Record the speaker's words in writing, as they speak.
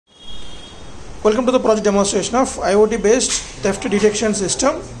Welcome to the project demonstration of IoT based theft detection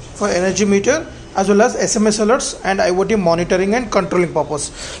system for energy meter as well as SMS alerts and IoT monitoring and controlling purpose.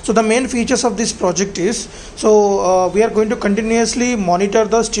 So the main features of this project is, we are going to continuously monitor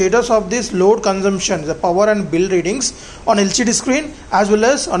the status of this load consumption, the power and bill readings on LCD screen as well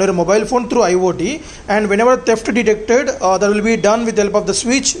as on your mobile phone through IoT, and whenever theft detected, that will be done with the help of the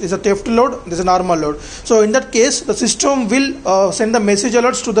switch. Is a theft load, this is a normal load. So in that case, the system will send the message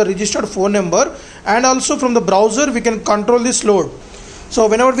alerts to the registered phone number, and also from the browser we can control this load. So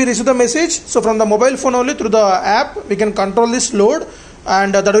whenever we receive the message, so from the mobile phone only through the app we can control this load,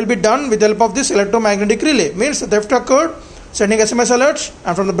 and that will be done with the help of this electromagnetic relay. Means the theft occurred, sending SMS alerts,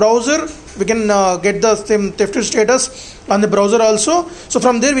 and from the browser we can get the same theft status on the browser also. So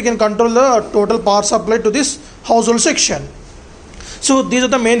from there we can control the total power supply to this household section. So these are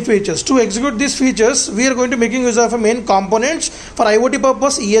the main features. To execute these features, we are going to making use of a main components for IoT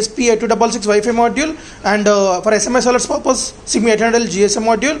purpose ESP8266 Wi-Fi module, and for SMS alerts purpose Sigma 800L GSM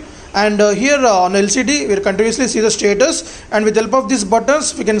module. And here on LCD we will continuously see the status, and with the help of these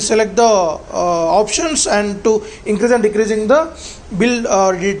buttons we can select the options and to increase and decreasing the bill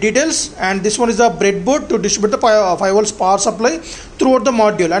details. And this one is the breadboard to distribute the 5 volts power supply throughout the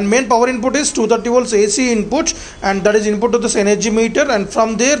module, and main power input is 230 volts AC input, and that is input to this energy meter, and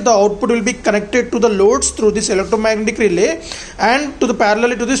from there the output will be connected to the loads through this electromagnetic relay, and to the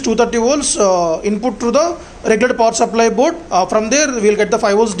parallel to this 230 volts input to the regular power supply board. From there we will get the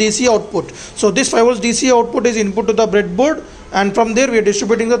 5 volts DC output. So this 5 volts DC output is input to the breadboard, and from there we are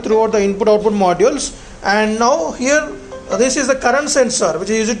distributing the throughout the input output modules. And now here this is the current sensor which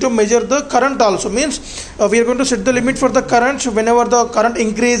is used to measure the current also. Means we are going to set the limit for the current. Whenever the current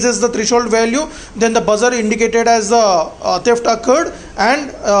increases the threshold value, then the buzzer indicated as the theft occurred,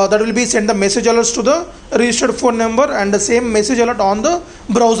 and that will be send the message alerts to the registered phone number, and the same message alert on the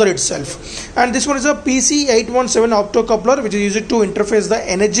browser itself. And this one is a PC817 optocoupler which is used to interface the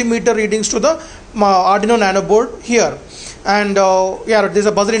energy meter readings to the Arduino Nano board here. And yeah, there is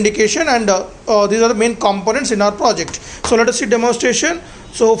a buzzer indication, and these are the main components in our project. So let us see demonstration.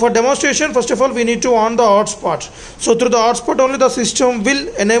 So for demonstration, first of all we need to on the hotspot. So through the hotspot only the system will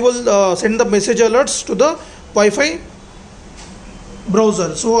enable send the message alerts to the Wi-Fi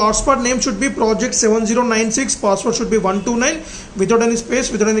browser. So hotspot name should be project 7096, password should be 129 without any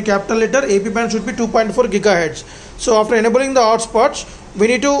space, without any capital letter. AP band should be 2.4 gigahertz. So after enabling the hotspots, we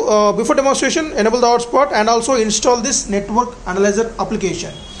need to before demonstration enable the hotspot and also install this network analyzer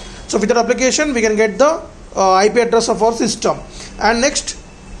application. So with that application we can get the IP address of our system, and next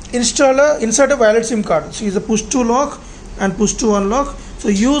insert a valid SIM card. So is a push to lock and push to unlock. So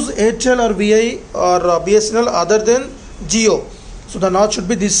use Airtel or VI or BSNL other than Geo. So the notch should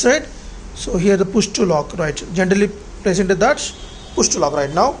be this side. So here the push to lock, right? Gently press into that push to lock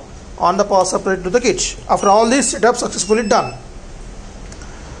right now on the power supply to the kit. After all this setup successfully done,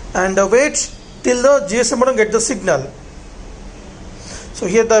 and wait till the GSM modem get the signal. So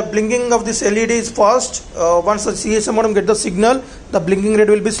here the blinking of this LED is fast. Once the GSM modem get the signal, the blinking rate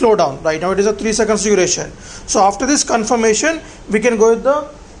will be slowed down. Right now it is a 3 seconds duration. So after this confirmation, we can go with the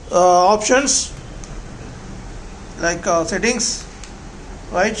options like settings,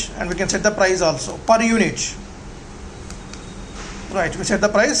 right? And we can set the price also per unit. Right, we set the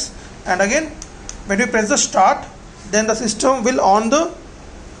price, and again when we press the start, then the system will on the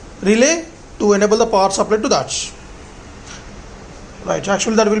relay to enable the power supply to that. Right,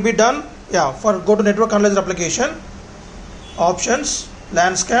 actually that will be done. Yeah, for go to network analyzer application, options,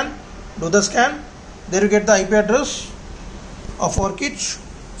 LAN scan, do the scan. There you get the IP address of our kit.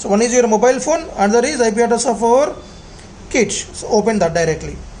 So one is your mobile phone, another is IP address of our kit. So open that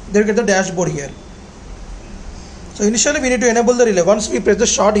directly. There you get the dashboard here. So initially we need to enable the relay. Once we press the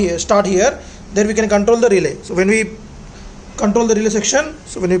start here, then we can control the relay. So when we control the relay section,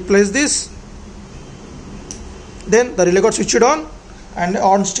 so when we place this, then the relay got switched on and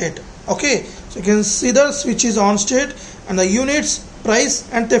on state. Okay, so you can see the switch is on state, and the units, price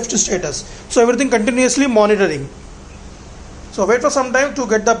and theft status. So everything continuously monitoring. So wait for some time to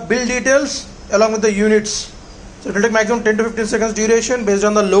get the bill details along with the units. So it will take maximum 10 to 15 seconds duration based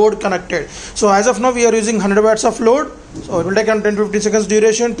on the load connected. So as of now we are using 100 watts of load, so it will take 10 to 15 seconds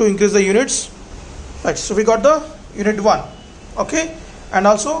duration to increase the units. Right, so we got the unit 1. Okay, and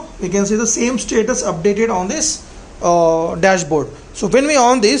also we can see the same status updated on this dashboard. So when we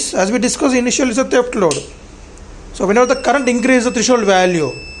on this, as we discussed initially, is a theft load. So whenever the current increases the threshold value,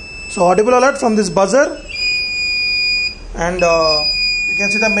 so audible alert from this buzzer, and we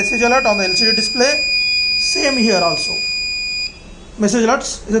can see the message alert on the LCD display. Same here also, message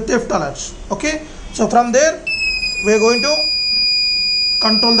alerts is a theft alerts. Okay, so from there we are going to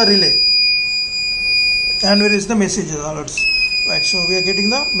control the relay. and where is the message alerts, right? So we are getting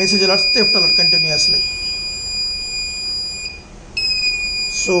the message alerts, theft alert continuously.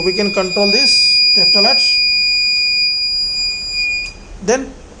 So we can control this theft alerts,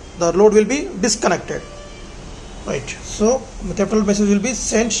 then the load will be disconnected, right? So the theft alert message will be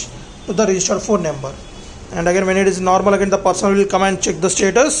sent to the registered phone number, and again when it is normal, again the person will come and check the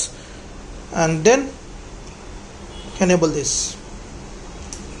status and then enable this,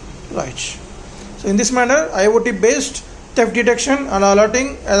 right? So in this manner, IoT based theft detection and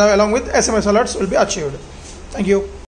alerting along with SMS alerts will be achieved. Thank you.